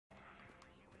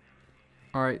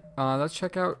Alright, let's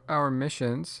check out our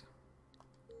missions.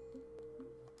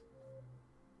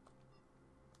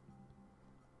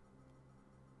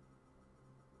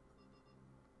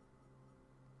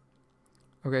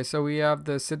 Okay, so we have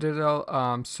the Citadel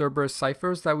Cerberus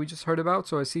ciphers that we just heard about.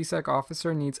 So a CSEC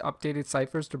officer needs updated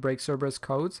ciphers to break Cerberus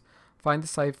codes. Find the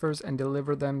ciphers and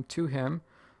deliver them to him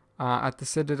at the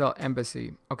Citadel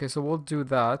Embassy. Okay, so we'll do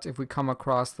that if we come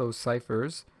across those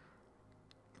ciphers.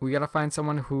 We gotta find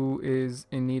someone who is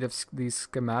in need of these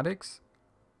schematics.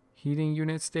 Heating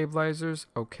unit stabilizers,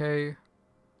 okay.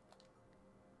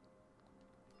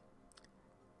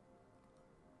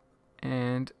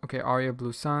 And, okay, Aria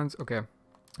Blue Suns, okay.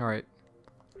 Alright.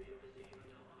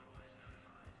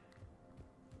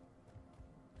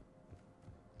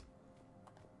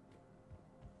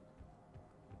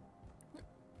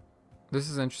 This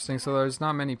is interesting, so there's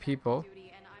not many people.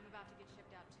 And I'm about to get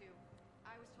shipped out too.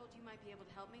 I was told you might be able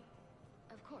to help me.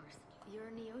 Of course.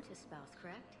 You're Neota's spouse,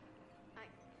 correct?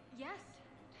 Yes.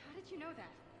 How did you know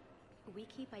that? We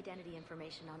keep identity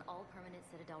information on all permanent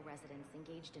Citadel residents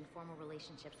engaged in formal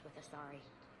relationships with Asari.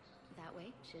 That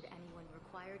way, should anyone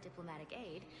require diplomatic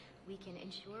aid, we can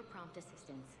ensure prompt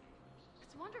assistance.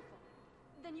 It's wonderful.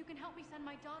 Then you can help me send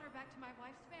my daughter back to my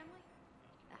wife's family?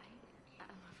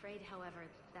 I'm afraid, however,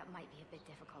 that might be a bit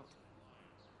difficult.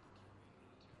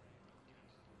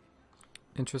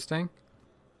 Interesting.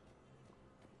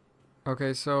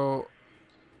 Okay, so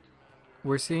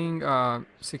we're seeing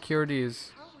security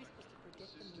is... How are we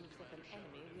supposed to predict the moves of an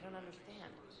enemy we don't understand?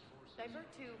 Divert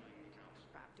to...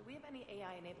 Crap, do we have any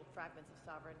AI-enabled fragments of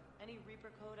Sovereign? Any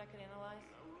Reaper code I can analyze?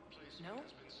 No?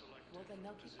 Well, then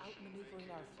they'll keep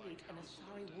outmaneuvering our fleet, and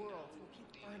Asari worlds will keep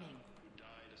burning.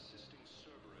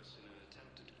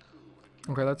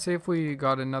 Okay, let's see if we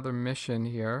got another mission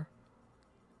here.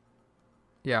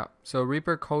 Yeah, so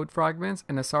Reaper code fragments.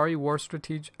 An Asari war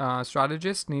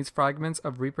strategist needs fragments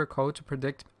of Reaper code to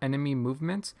predict enemy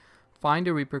movements. Find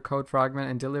a Reaper code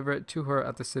fragment and deliver it to her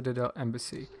at the Citadel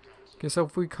Embassy. Okay, so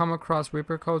if we come across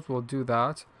Reaper codes, we'll do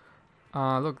that.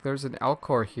 Look, there's an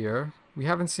Alcor here. We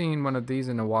haven't seen one of these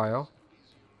in a while.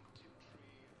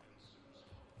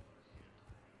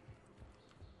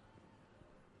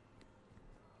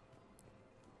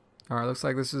 Alright, looks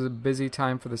like this is a busy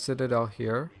time for the Citadel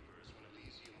here.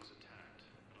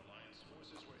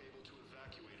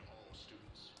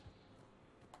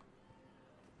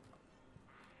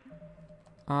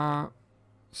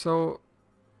 So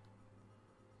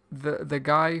the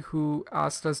guy who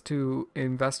asked us to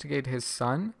investigate his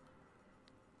son,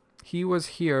 he was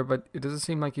here, but it doesn't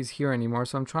seem like he's here anymore.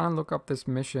 So I'm trying to look up this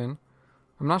mission.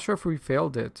 I'm not sure if we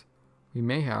failed it. We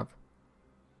may have.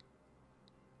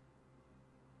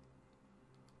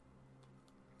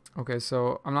 Okay,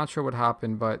 so I'm not sure what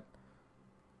happened, but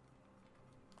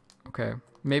okay.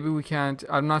 Maybe we can't.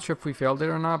 I'm not sure if we failed it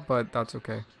or not, but that's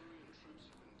okay.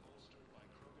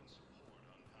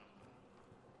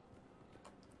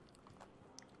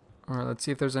 Alright, let's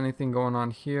see if there's anything going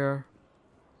on here.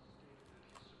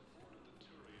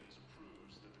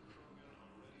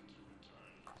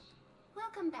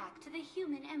 Welcome back to the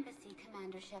human embassy,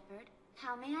 Commander Shepard.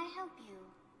 How may I help you?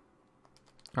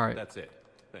 Alright. That's it.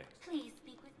 Thanks. Please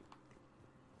speak with...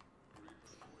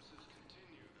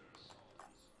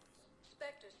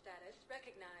 Spectre status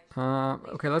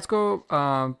recognized. Okay, let's go,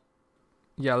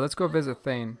 yeah, let's go visit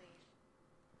Thane.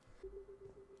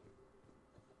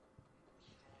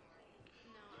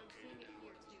 No, I'm seeing it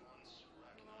here too.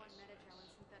 We're low on Metagel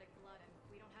and synthetic blood, and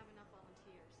we don't have enough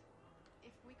volunteers.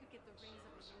 If we could get the rings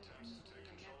of the universe to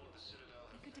Selenium Nebula,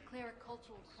 we could declare a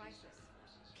cultural crisis.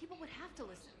 People would have to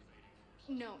listen.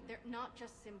 No, they're not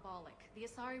just symbolic. The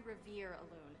Asari revere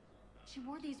Elune. She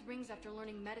wore these rings after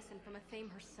learning medicine from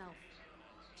Athame herself.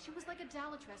 She was like a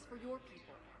Dalatress for your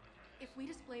people. If we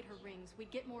displayed her rings, we'd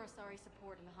get more Asari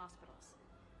support in the hospitals.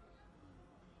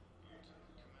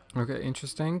 Okay,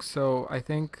 interesting. So I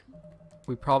think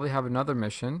we probably have another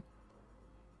mission.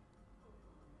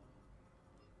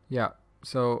 Yeah,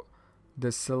 so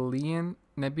the Selenium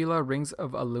Nebula Rings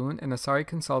of Elune. An Asari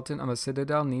consultant on the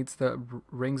Citadel needs the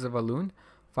Rings of Elune.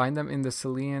 Find them in the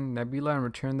Selenium Nebula and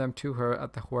return them to her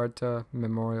at the Huerta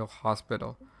Memorial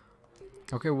Hospital.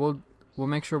 Okay, we'll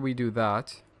make sure we do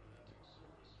that.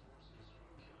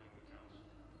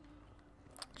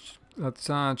 Let's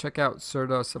check out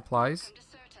Serta supplies.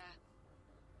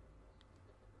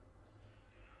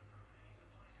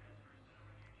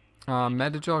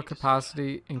 Metagel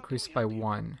capacity increased by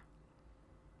 1.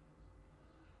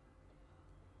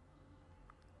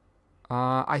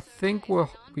 I think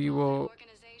we will.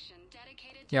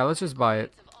 Yeah, let's just buy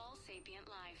it.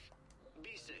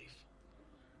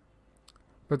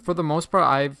 But for the most part,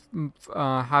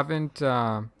 haven't.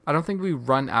 I don't think we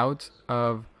run out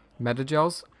of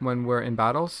metagels when we're in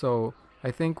battle, so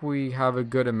I think we have a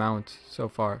good amount so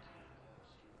far.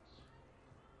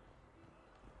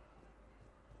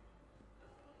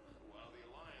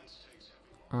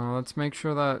 Let's make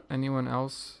sure that anyone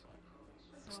else.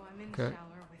 So I'm in the Okay.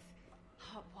 shower with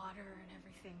hot water and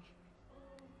everything.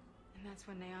 And that's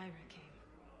when Neaira came.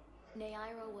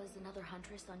 Neaira was another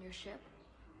huntress on your ship?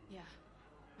 Yeah,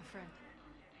 a friend.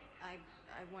 I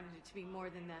wanted it to be more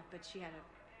than that, but she had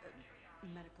a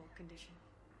medical condition.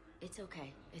 It's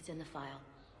okay. It's in the file.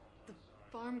 The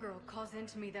farm girl calls in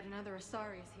to me that another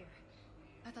Asari is here.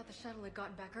 I thought the shuttle had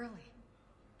gotten back early.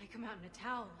 I come out in a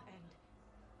towel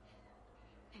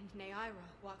and Neaira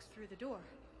walks through the door.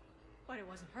 But it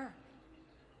wasn't her.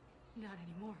 Not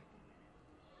anymore.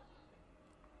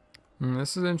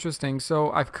 This is interesting.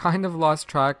 So I've kind of lost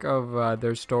track of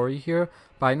their story here,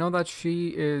 but I know that she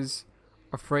is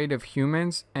afraid of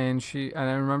humans, and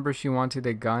I remember she wanted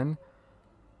a gun.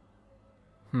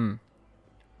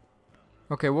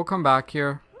 Okay, we'll come back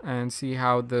here and see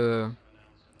how that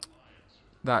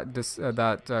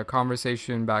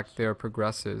conversation back there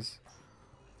progresses.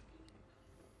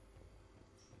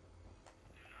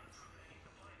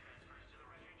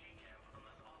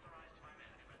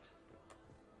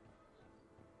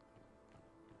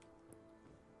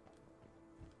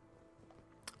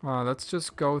 Let's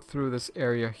just go through this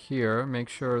area here, make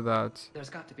sure that... There's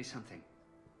got to be something.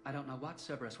 I don't know what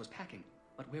Cerberus was packing,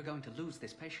 but we're going to lose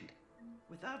this patient.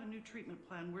 Without a new treatment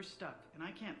plan, we're stuck, and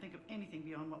I can't think of anything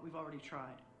beyond what we've already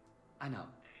tried. I know,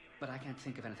 but I can't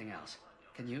think of anything else.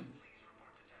 Can you?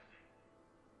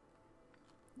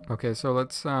 Okay, so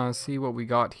let's see what we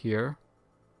got here.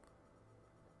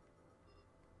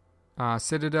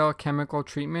 Citadel chemical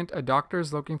treatment. A doctor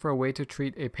is looking for a way to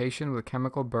treat a patient with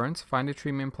chemical burns. Find a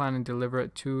treatment plan and deliver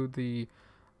it to the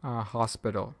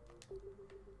hospital.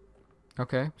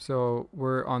 Okay, so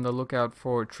we're on the lookout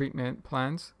for treatment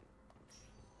plans.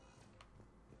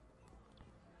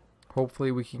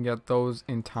 Hopefully we can get those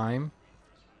in time.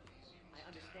 I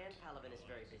understand Palaven is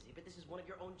very busy, but this is one of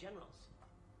your own generals.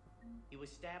 He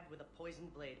was stabbed with a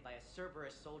poisoned blade by a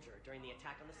Cerberus soldier during the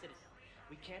attack on the Citadel.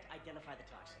 We can't identify the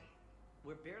toxin.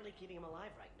 We're barely keeping him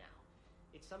alive right now.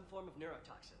 It's some form of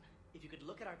neurotoxin. If you could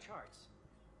look at our charts...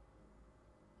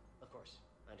 Of course,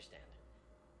 I understand.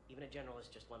 Even a general is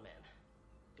just one man.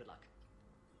 Good luck.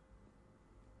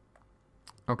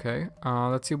 Okay,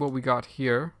 let's see what we got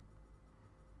here.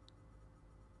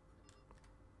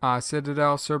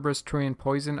 Citadel, Cerberus, Turian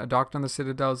poison. A doctor on the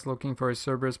Citadel is looking for a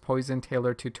Cerberus poison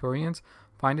tailored to Turians.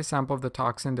 Find a sample of the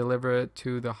toxin, deliver it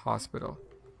to the hospital.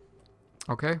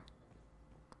 Okay.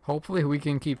 Hopefully we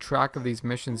can keep track of these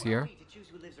missions here. Who are we to choose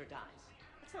who lives or dies?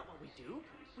 That's not what we do.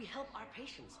 We help our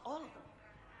patients, all of them.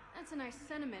 That's a nice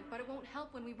sentiment, but it won't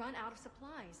help when we run out of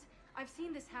supplies. I've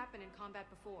seen this happen in combat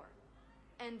before.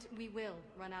 And we will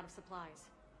run out of supplies.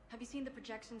 Have you seen the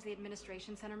projections the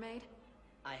administration center made?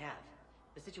 I have.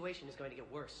 The situation is going to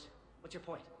get worse. What's your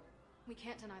point? We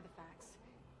can't deny the facts.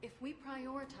 If we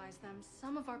prioritize them,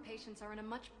 some of our patients are in a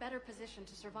much better position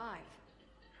to survive.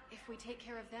 If we take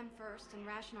care of them first and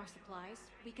ration our supplies,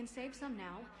 we can save some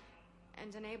now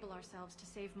and enable ourselves to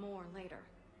save more later.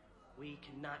 We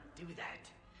cannot do that.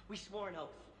 We swore an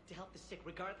oath to help the sick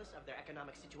regardless of their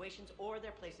economic situations or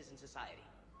their places in society.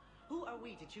 Who are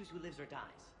we to choose who lives or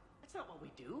dies? That's not what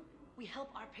we do. We help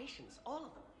our patients, all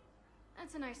of them.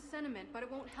 That's a nice sentiment, but it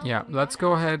won't help. Yeah, when we let's run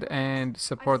go out of ahead supplies. and I've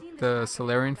support seen this the happen in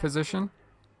Solarian combat physician.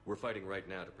 before. We're fighting right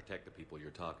now to protect the people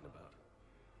you're talking about.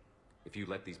 If you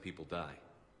let these people die,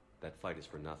 that fight is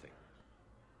for nothing.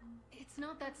 It's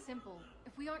not that simple.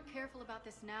 If we aren't careful about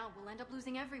this now, we'll end up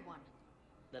losing everyone.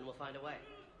 Then we'll find a way.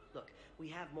 Look, we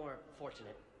have more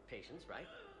fortunate patients, right?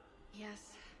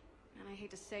 Yes, and I hate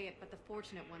to say it, but the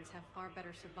fortunate ones have far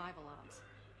better survival odds.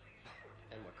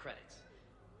 And more credits.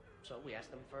 So we ask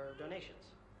them for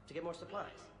donations to get more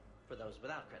supplies for those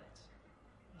without credits.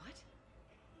 What?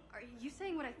 Are you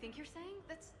saying what I think you're saying?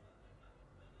 That's...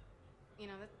 You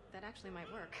know, that actually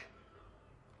might work.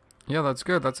 Yeah, that's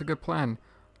good. That's a good plan.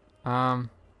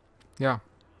 Yeah.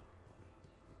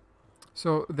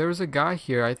 So there's a guy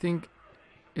here. I think,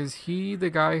 is he the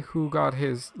guy who got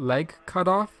his leg cut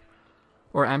off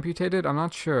or amputated? I'm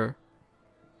not sure.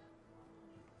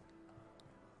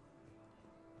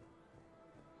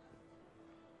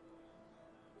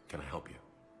 Can I help you?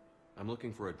 I'm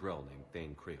looking for a Drell named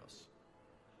Thane Krios.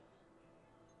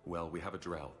 Well, we have a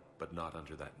Drell, but not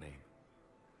under that name.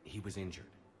 He was injured.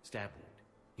 Stab wound.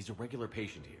 He's a regular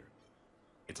patient here.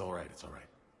 It's all right, it's all right.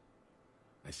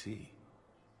 I see.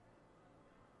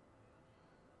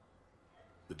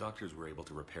 The doctors were able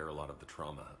to repair a lot of the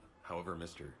trauma. However,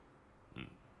 Mr.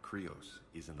 Krios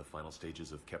is in the final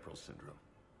stages of Keprel's syndrome.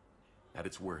 At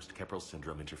its worst, Keprel's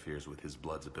syndrome interferes with his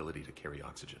blood's ability to carry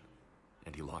oxygen,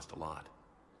 and he lost a lot.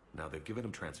 Now, they've given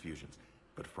him transfusions,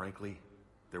 but frankly,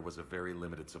 there was a very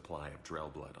limited supply of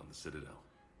Drell blood on the Citadel.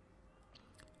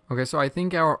 Okay, so I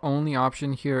think our only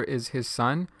option here is his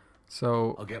son.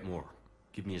 So I'll get more.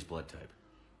 Give me his blood type.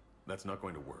 That's not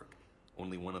going to work.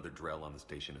 Only one other Drell on the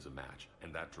station is a match,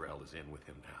 and that Drell is in with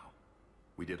him now.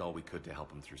 We did all we could to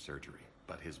help him through surgery,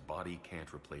 but his body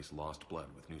can't replace lost blood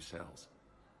with new cells.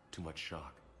 Too much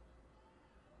shock.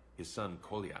 His son,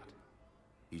 Kolyat,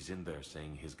 he's in there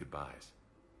saying his goodbyes.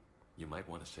 You might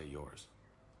want to say yours.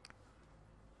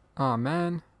 oh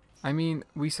man, I mean,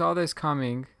 we saw this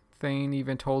coming. Thane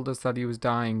even told us that he was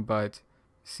dying, but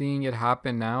seeing it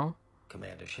happen now.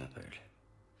 Commander Shepard,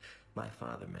 my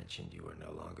father mentioned you were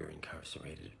no longer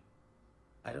incarcerated.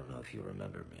 I don't know if you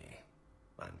remember me.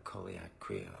 I'm Kolyat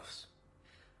Krios.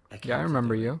 Yeah, I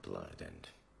remember you. Blood and,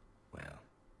 well,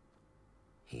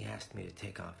 he asked me to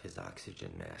take off his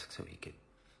oxygen mask so he could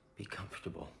be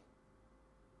comfortable.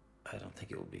 I don't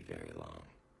think it will be very long.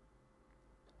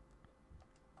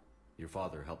 Your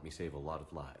father helped me save a lot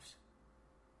of lives.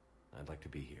 I'd like to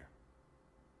be here.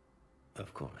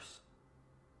 Of course.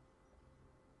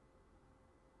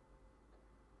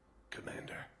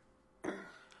 Commander,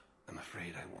 I'm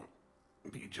afraid I won't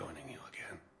be joining you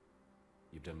again.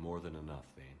 You've done more than enough,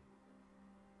 Thane.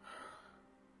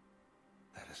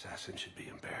 That assassin should be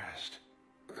embarrassed.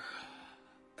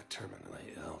 A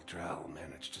terminally ill Drell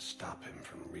managed to stop him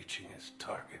from reaching his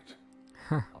target.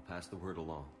 I'll pass the word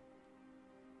along.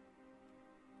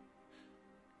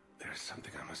 There's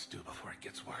something I must do before it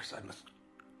gets worse. I must...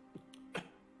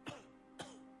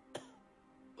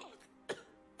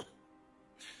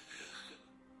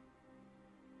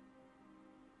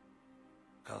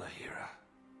 Kalahira,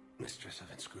 mistress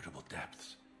of inscrutable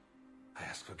depths, I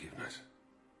ask forgiveness.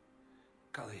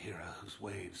 Kalahira, whose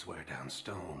waves wear down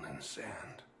stone and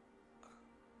sand.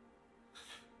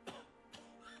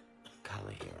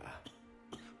 Kalahira,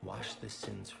 wash the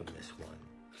sins from this one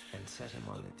and set him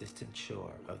on the distant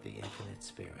shore of the infinite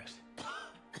spirit.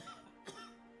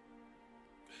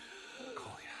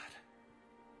 Kolyat,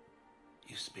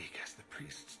 you speak as the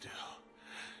priests do.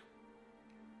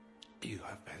 You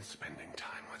have been spending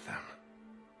time with them.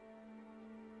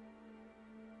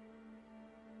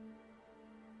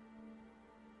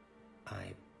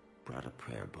 I brought a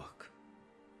prayer book.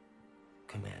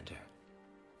 Commander,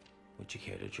 would you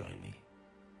care to join me?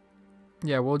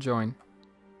 Yeah, we'll join.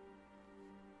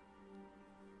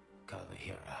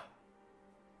 Kalahira,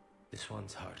 this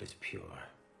one's heart is pure,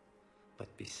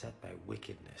 but beset by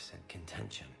wickedness and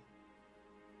contention.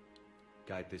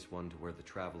 Guide this one to where the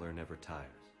traveler never tires,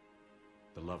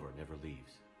 the lover never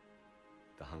leaves,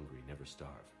 the hungry never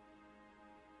starve.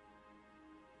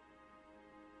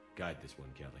 Guide this one,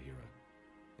 Kalahira,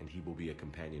 and he will be a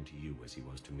companion to you as he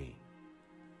was to me.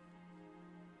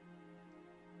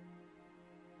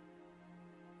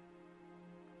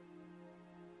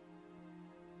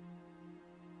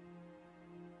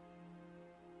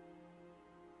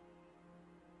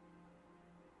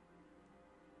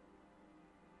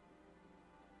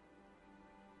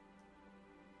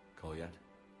 Kolyat?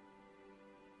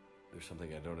 There's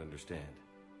something I don't understand.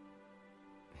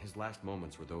 His last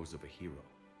moments were those of a hero.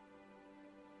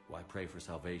 Why pray for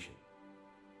salvation?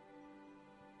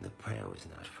 The prayer was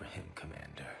not for him,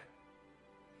 Commander.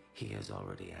 He has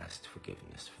already asked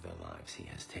forgiveness for the lives he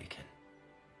has taken.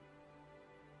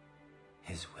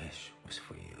 His wish was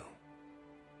for you.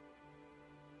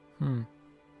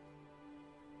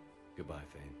 Goodbye,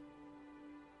 Thane.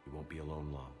 You won't be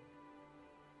alone long.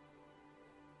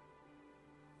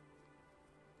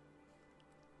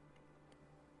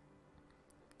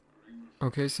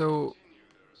 Okay, so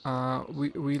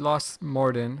we lost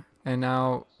Morden, and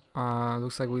now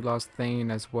looks like we lost Thane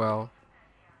as well.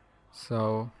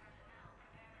 So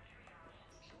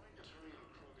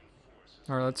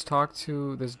alright, let's talk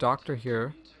to this doctor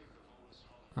here.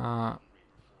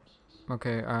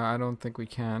 Okay, I don't think we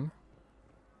can.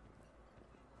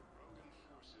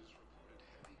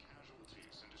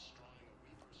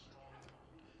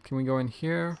 Can we go in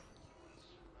here?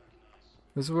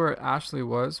 This is where Ashley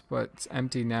was, but it's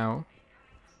empty now.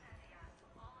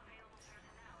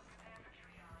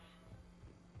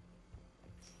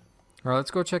 Alright, let's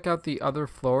go check out the other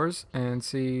floors and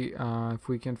see if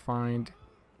we can find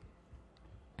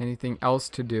anything else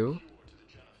to do.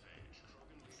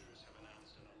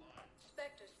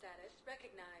 Spectre status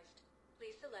recognized.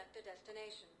 Please select a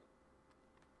destination.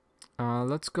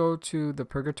 Let's go to the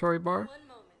Purgatory Bar. One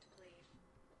moment, please.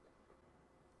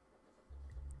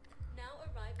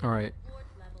 All right. Fourth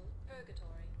level,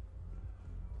 purgatory.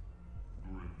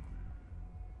 Grimly,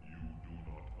 you do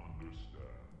not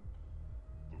understand.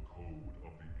 The code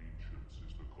of the ancients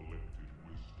is the collected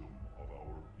wisdom of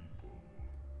our people.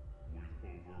 With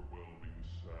overwhelming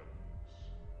sadness,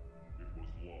 it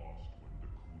was lost when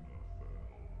Dakuna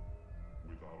fell.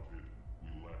 Without it,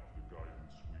 we lack the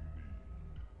guidance we need.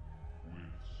 With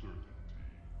certainty,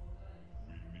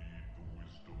 we need the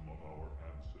wisdom of our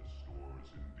ancestors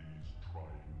in these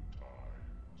trying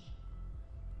times.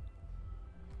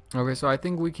 Okay, so I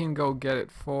think we can go get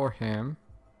it for him.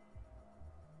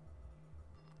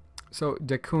 So,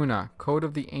 Dakuna, Code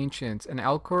of the Ancients. An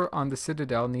Elcor on the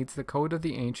Citadel needs the Code of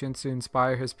the Ancients to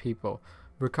inspire his people.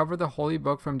 Recover the Holy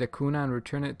Book from Dakuna and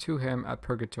return it to him at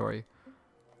Purgatory.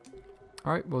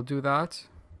 Alright, we'll do that.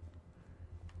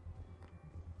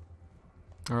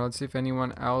 Alright, let's see if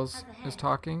anyone else is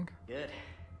talking. Good.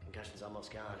 Concussion's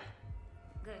almost gone.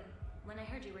 Good. When I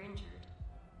heard you were injured.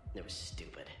 It was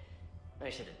stupid. I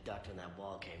should have ducked when that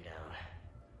wall came down.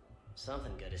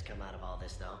 Something good has come out of all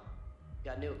this, though.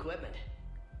 Got new equipment.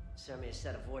 Sent me a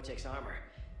set of Vortex armor.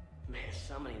 Man,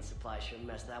 summoning supply sure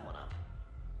messed that one up.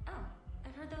 Oh,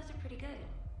 I've heard those are pretty good.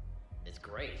 It's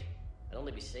great. I'd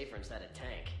only be safer inside a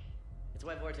tank. It's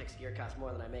why Vortex gear costs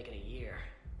more than I make in a year.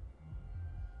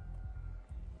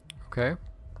 Okay.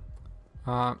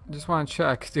 Just want to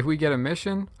check. Did we get a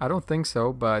mission? I don't think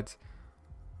so, but...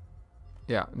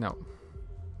 yeah, no.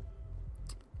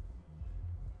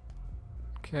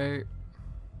 Okay.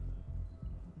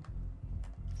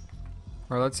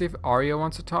 Alright, let's see if Arya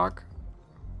wants to talk.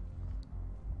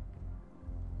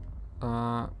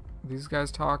 These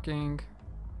guys talking?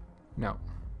 No.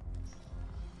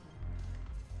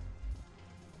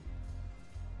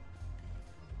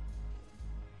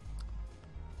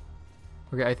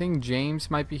 Okay, I think James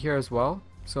might be here as well,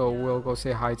 so we'll go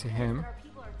say hi to him. Our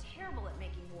people are terrible at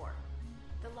making war.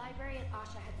 The library at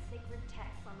Asha had sacred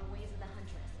texts on the ways of the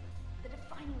Huntress, the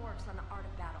defining works on the art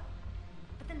of battle.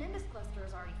 But the Nimbus cluster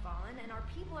has already fallen, and our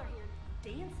people are here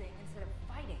dancing instead of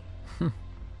fighting.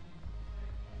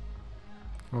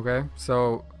 Okay,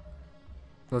 so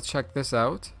let's check this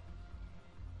out.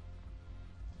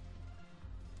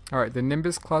 Alright, the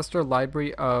Nimbus Cluster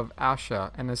Library of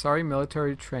Asha. An Asari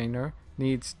military trainer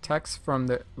needs texts from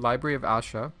the Library of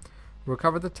Asha.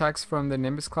 Recover the texts from the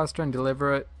Nimbus Cluster and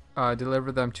deliver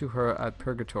them to her at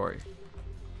Purgatory.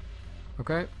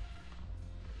 Okay.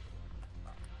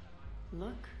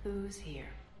 Look who's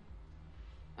here.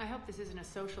 I hope this isn't a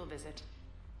social visit.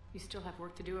 You still have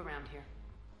work to do around here.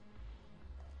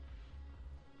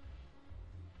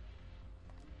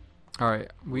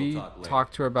 Alright, we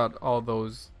talked to her about all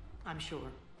those. I'm sure.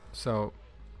 So,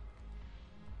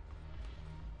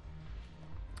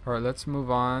 alright, let's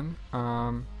move on.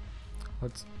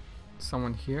 Let's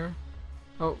someone here.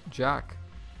 Oh, Jack.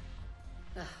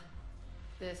 Ugh,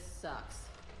 this sucks.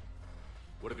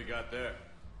 What have you got there?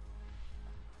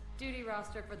 Duty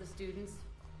roster for the students.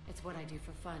 It's what I do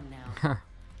for fun now.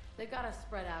 They got us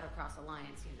spread out across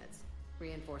Alliance units.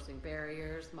 Reinforcing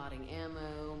barriers, modding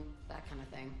ammo, that kind of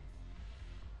thing.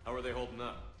 How are they holding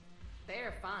up?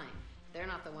 They're fine. They're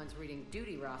not the ones reading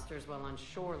duty rosters while on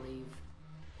shore leave.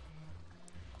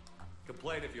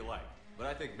 Complain if you like, but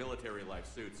I think military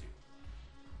life suits you.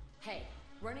 Hey,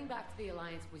 running back to the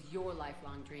Alliance was your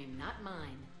lifelong dream, not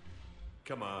mine.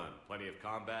 Come on, plenty of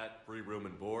combat, free room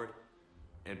and board,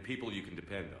 and people you can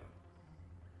depend on.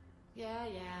 Yeah.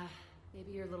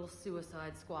 Maybe your little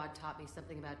suicide squad taught me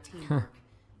something about teamwork.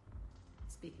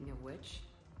 Speaking of which,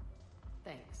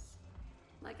 thanks.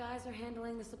 My guys are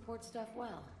handling the support stuff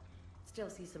well. Still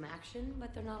see some action,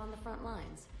 but they're not on the front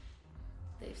lines.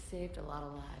 They've saved a lot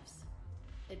of lives.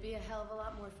 It'd be a hell of a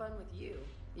lot more fun with you.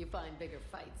 You find bigger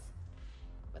fights.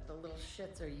 But the little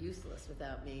shits are useless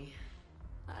without me.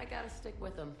 I gotta stick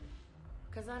with them.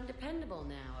 'Cause I'm dependable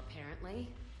now, apparently.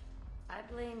 I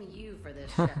blame you for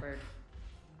this, Shepard.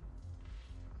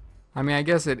 I mean, I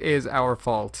guess it is our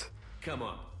fault. Come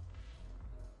on.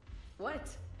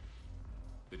 What?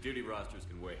 The duty rosters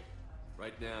can wait.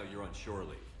 Right now, you're on shore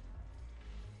leave.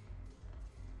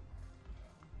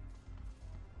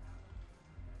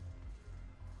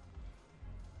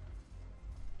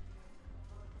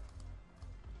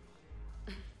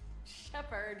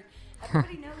 Shepard,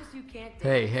 everybody knows you can't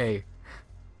dance. Hey.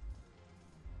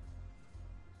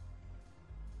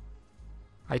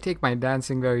 I take my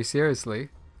dancing very seriously.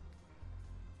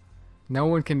 No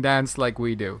one can dance like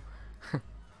we do. I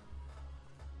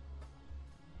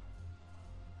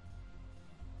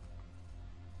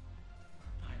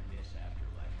miss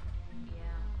Afterlife.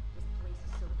 Yeah, this place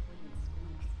is so clean and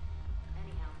squeaks.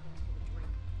 Anyhow, thanks for the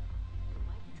drink.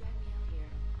 Why'd you drag me out here?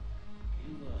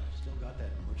 You Still got that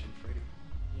merchant freighter?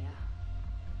 Yeah,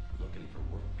 Looking for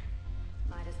work?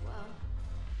 might as well.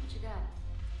 What you got?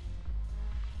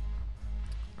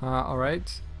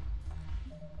 Alright.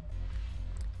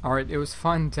 Alright, it was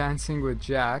fun dancing with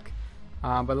Jack.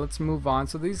 But let's move on.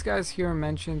 So these guys here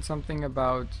mentioned something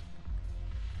about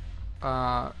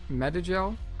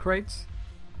Metagel crates.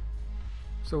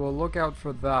 So we'll look out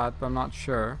for that, but I'm not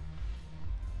sure.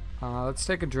 Let's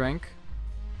take a drink.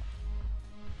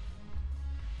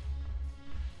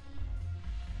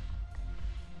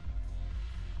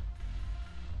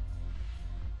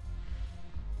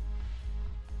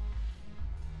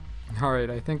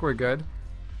 Alright, I think we're good.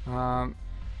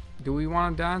 Do we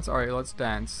want to dance? Alright, let's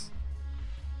dance.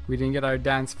 We didn't get our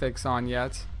dance fix on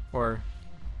yet. Or...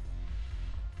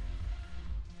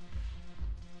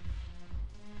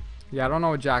 yeah, I don't know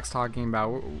what Jack's talking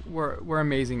about. We're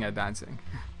amazing at dancing.